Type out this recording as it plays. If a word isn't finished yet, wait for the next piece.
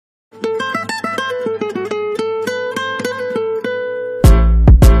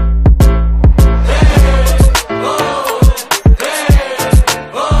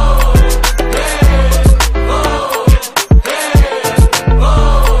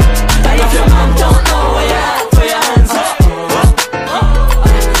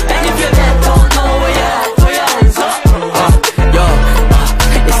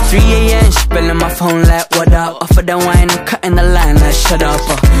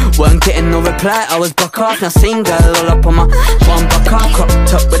weren't getting no reply, I was buck off. Now single, all up on my one buck off.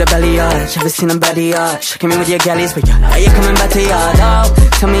 Cropped up with a belly arch, ever seen a belly arch? Shaking me with your galleys, but are you coming back to yard? Oh,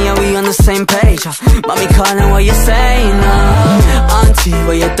 tell me, are we on the same page? Mommy calling, what you saying? Auntie,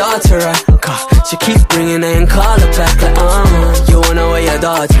 where your daughter at? She keep bringing it and call her back like, you wanna where your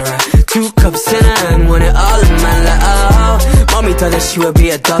daughter at? 2 cups in her hand, want it all in man like, mommy thought that she would be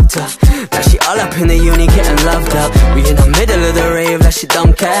a doctor. Now she all up in the uni getting loved up. We in the middle of the rave like she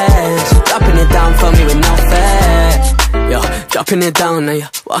don't care. She dropping it down for me with no fare. Yo, dropping it down, now you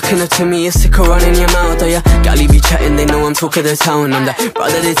walking up to me, you sick of running your mouth. Oh yeah, gally be chatting, they know I'm talking the town. I'm the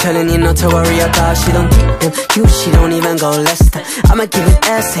brother they telling you not to worry about. She don't deep them, you, she don't even go Leicester. I'ma give it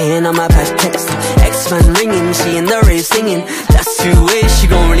essay and I'm a bad texter. X-Man ringing, she in the rave singing. That's 2 ways, she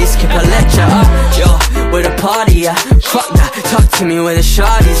gon' really skip a lecture. Yo, where the party at? Fuck that, talk to me where the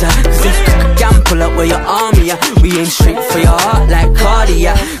shawty's at. Cause if you can pull up where your army at, we aim straight for your heart like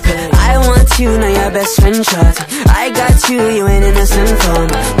cardiac. I want you, now your best friend shot. I got you, you ain't innocent phone.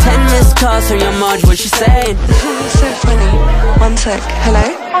 10 missed calls from your Marge, what she saying? So funny. 1 sec,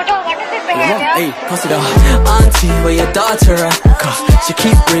 hello? Hey, pass it off. Auntie, where your daughter at? She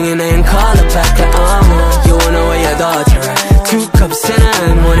keep bringing it and call her back like, you wanna where your daughter at? 2 cups in her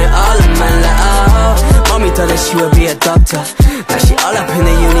hand, want it all in man like, mommy thought that she would be a doctor. Now she all up in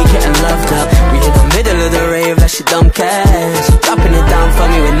the uni getting loved up. We in the middle of the rave like she don't care. She dropping it down for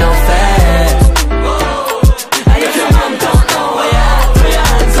me with